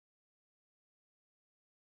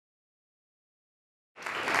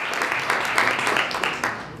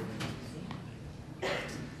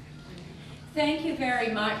Thank you very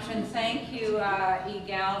much, and thank you,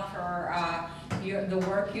 Egale, for the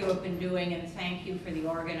work you have been doing, and thank you for the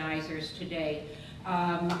organizers today.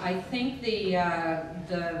 I think the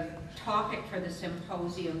topic for the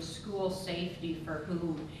symposium, school safety for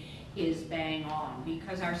whom, is bang on,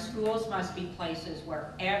 because our schools must be places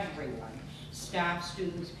where everyone, staff,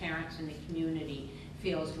 students, parents, and the community,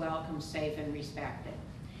 feels welcome, safe, and respected.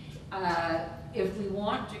 If we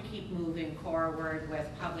want to keep moving forward with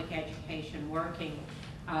public education working,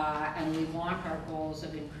 and we want our goals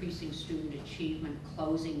of increasing student achievement,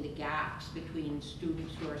 closing the gaps between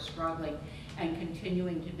students who are struggling, and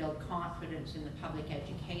continuing to build confidence in the public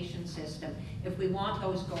education system, if we want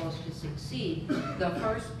those goals to succeed, the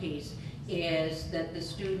first piece is that the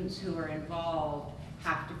students who are involved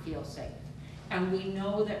have to feel safe. And we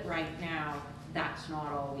know that right now, that's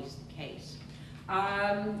not always the case.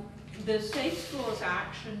 The Safe Schools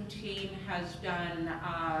Action Team has done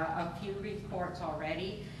a few reports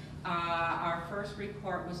already. Our first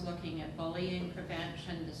report was looking at bullying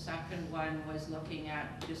prevention. The second one was looking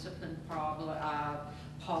at discipline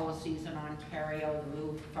policies in Ontario, the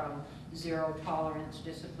move from zero tolerance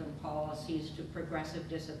discipline policies to progressive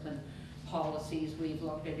discipline policies. We've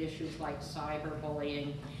looked at issues like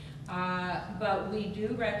cyberbullying. But we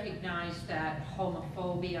do recognize that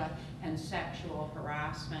homophobia and sexual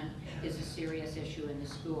harassment is a serious issue in the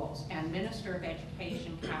schools. And Minister of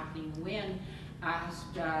Education Kathleen Wynne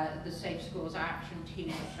asked the Safe Schools Action Team,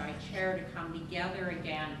 which I chair, to come together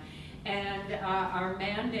again. And our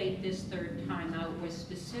mandate this third time out was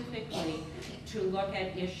specifically to look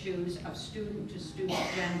at issues of student-to-student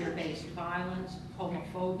gender-based violence,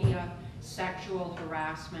 homophobia, sexual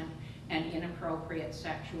harassment, and inappropriate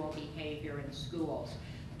sexual behavior in schools.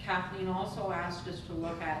 Kathleen also asked us to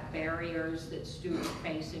look at barriers that students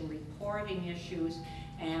face in reporting issues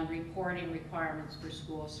and reporting requirements for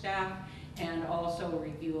school staff, and also a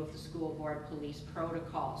review of the school board police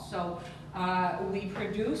protocol. So we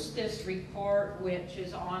produced this report, which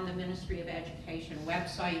is on the Ministry of Education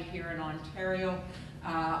website here in Ontario.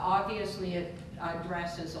 Obviously, it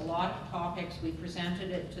addresses a lot of topics. We presented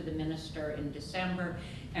it to the minister in December,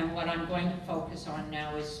 and what I'm going to focus on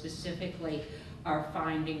now is specifically our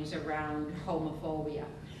findings around homophobia.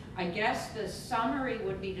 I guess the summary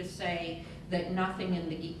would be to say that nothing in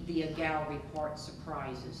the Egale report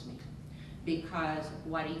surprises me, because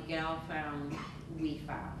what Egale found, we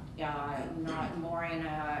found. Not more in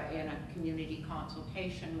a community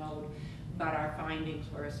consultation mode, but our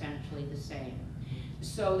findings were essentially the same.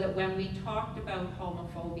 So that when we talked about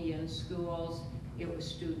homophobia in schools, it was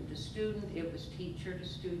student to student, it was teacher to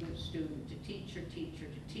student, student to teacher, teacher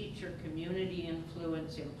to teacher, community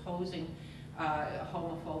influence, imposing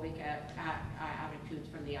homophobic attitudes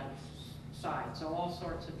from the outside, so all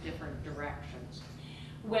sorts of different directions.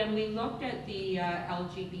 When we looked at the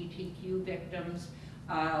LGBTQ victims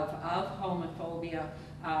of homophobia,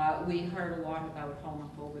 we heard a lot about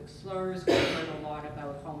homophobic slurs, we heard a lot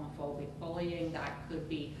about homophobic bullying. That could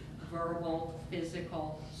be verbal,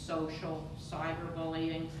 physical, social,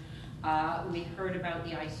 cyberbullying. We heard about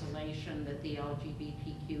the isolation that the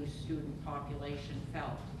LGBTQ student population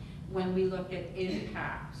felt. When we looked at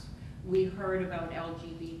impacts, we heard about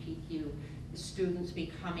LGBTQ students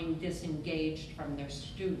becoming disengaged from their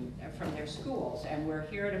schools. And we're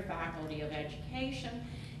here at a Faculty of Education.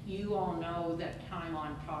 You all know that time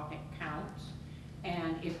on topic counts,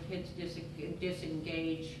 and if kids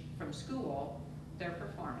disengage from school, their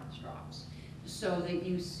performance drops. So that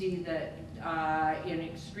you see that in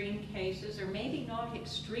extreme cases, or maybe not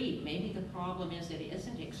extreme, maybe the problem is it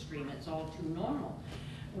isn't extreme, it's all too normal.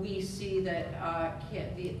 We see that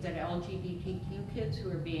that LGBTQ kids who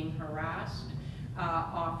are being harassed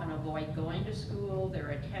often avoid going to school, their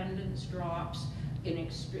attendance drops.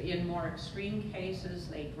 In more extreme cases,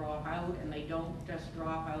 they drop out, and they don't just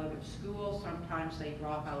drop out of school. Sometimes they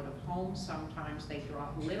drop out of home. Sometimes they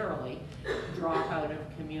literally drop out of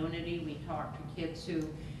community. We talked to kids who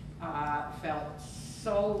felt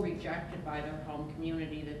so rejected by their home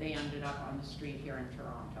community that they ended up on the street here in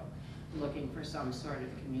Toronto looking for some sort of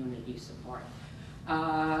community support.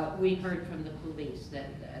 We heard from the police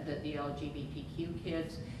that the LGBTQ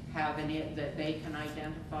kids have that they can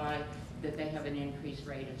identify that they have an increased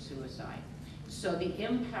rate of suicide. So the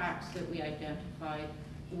impacts that we identified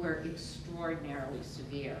were extraordinarily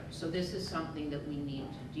severe. So this is something that we need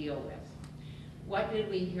to deal with. What did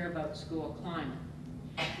we hear about school climate?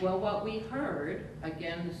 Well, what we heard,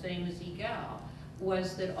 again the same as Egale,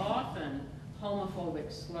 was that often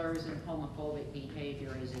homophobic slurs and homophobic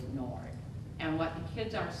behavior is ignored. And what the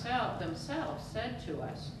kids themselves said to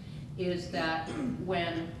us is that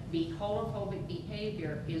when the homophobic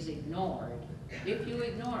behavior is ignored, if you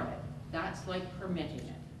ignore it, that's like permitting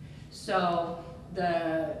it. So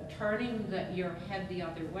the turning your head the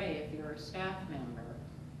other way, if you're a staff member,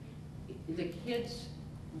 the kids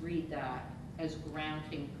read that as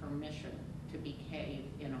granting permission to behave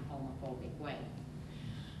in a homophobic way.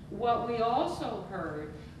 What we also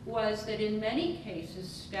heard was that in many cases,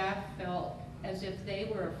 staff felt as if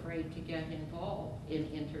they were afraid to get involved in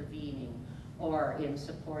intervening or in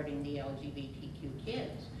supporting the LGBTQ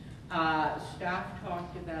kids. Staff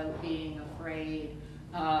talked about being afraid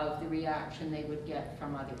of the reaction they would get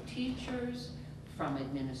from other teachers, from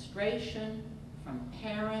administration, from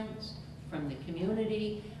parents, from the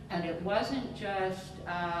community, and it wasn't just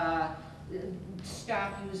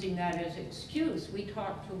staff using that as excuse. We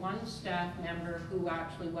talked to one staff member who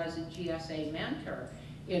actually was a GSA mentor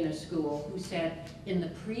in a school who said, in the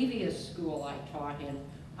previous school I taught in,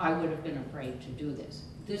 I would have been afraid to do this.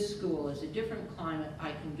 This school is a different climate,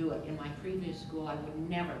 I can do it. In my previous school, I would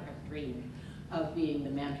never have dreamed of being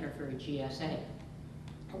the mentor for a GSA.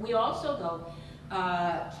 We also, though,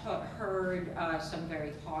 heard some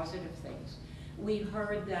very positive things. We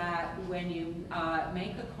heard that when you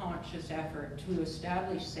make a conscious effort to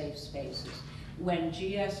establish safe spaces, when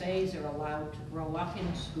GSAs are allowed to grow up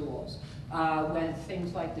in schools, when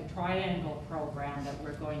things like the Triangle program that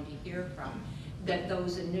we're going to hear from, that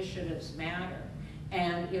those initiatives matter.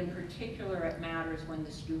 And in particular, it matters when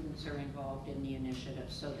the students are involved in the initiative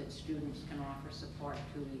so that students can offer support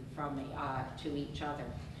to each other.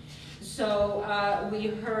 So we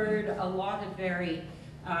heard a lot of very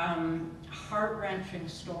heart-wrenching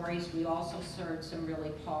stories. We also heard some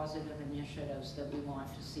really positive initiatives that we want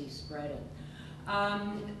to see spreading.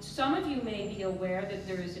 Some of you may be aware that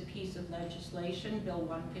there is a piece of legislation, Bill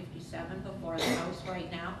 157, before the House right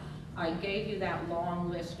now. I gave you that long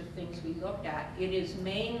list of things we looked at. It is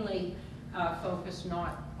mainly focused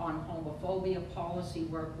not on homophobia. Policy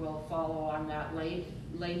work will follow on that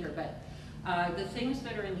later, but the things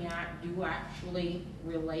that are in the Act do actually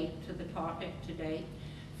relate to the topic today.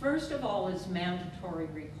 First of all is mandatory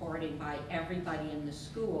reporting by everybody in the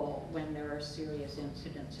school when there are serious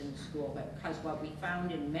incidents in school, because what we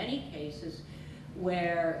found in many cases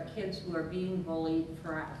where kids who are being bullied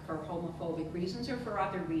for homophobic reasons or for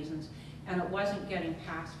other reasons, and it wasn't getting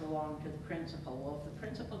passed along to the principal. Well, if the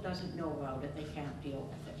principal doesn't know about it, they can't deal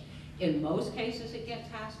with it. In most cases it gets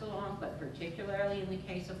passed along, but particularly in the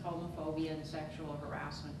case of homophobia and sexual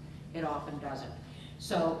harassment, it often doesn't.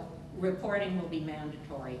 So reporting will be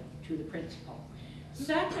mandatory to the principal.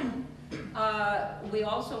 Second, we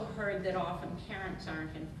also heard that often parents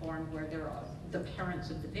aren't informed where the parents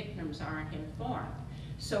of the victims aren't informed.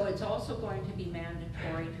 So it's also going to be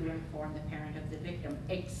mandatory to inform the parent of the victim,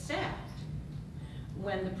 except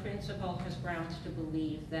when the principal has grounds to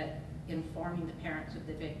believe that informing the parents of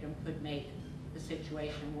the victim could make the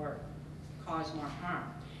situation worse, cause more harm.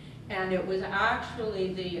 And it was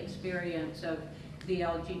actually the experience of the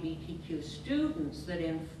LGBTQ students that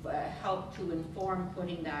helped to inform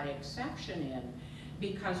putting that exception in,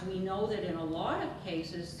 because we know that in a lot of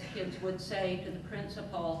cases, kids would say to the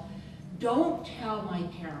principal, don't tell my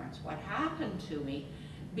parents what happened to me,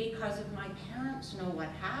 because if my parents know what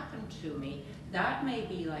happened to me, that may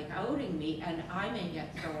be like outing me and I may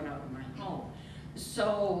get thrown out of my home.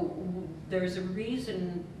 So there's a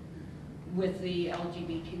reason with the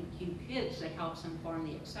LGBTQ kids that helps inform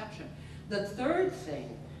the exception. The third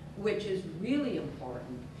thing, which is really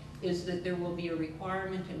important, is that there will be a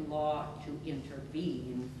requirement in law to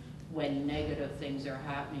intervene when negative things are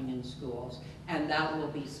happening in schools. And that will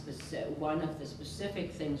be one of the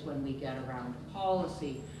specific things when we get around to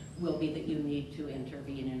policy will be that you need to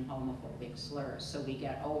intervene in homophobic slurs. So we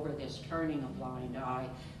get over this turning a blind eye.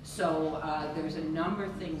 So there's a number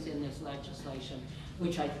of things in this legislation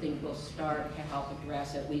which I think will start to help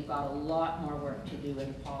address it. We've got a lot more work to do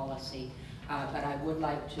in policy, but I would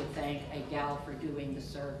like to thank Egale for doing the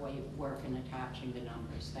survey work and attaching the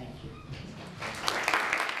numbers. Thank you.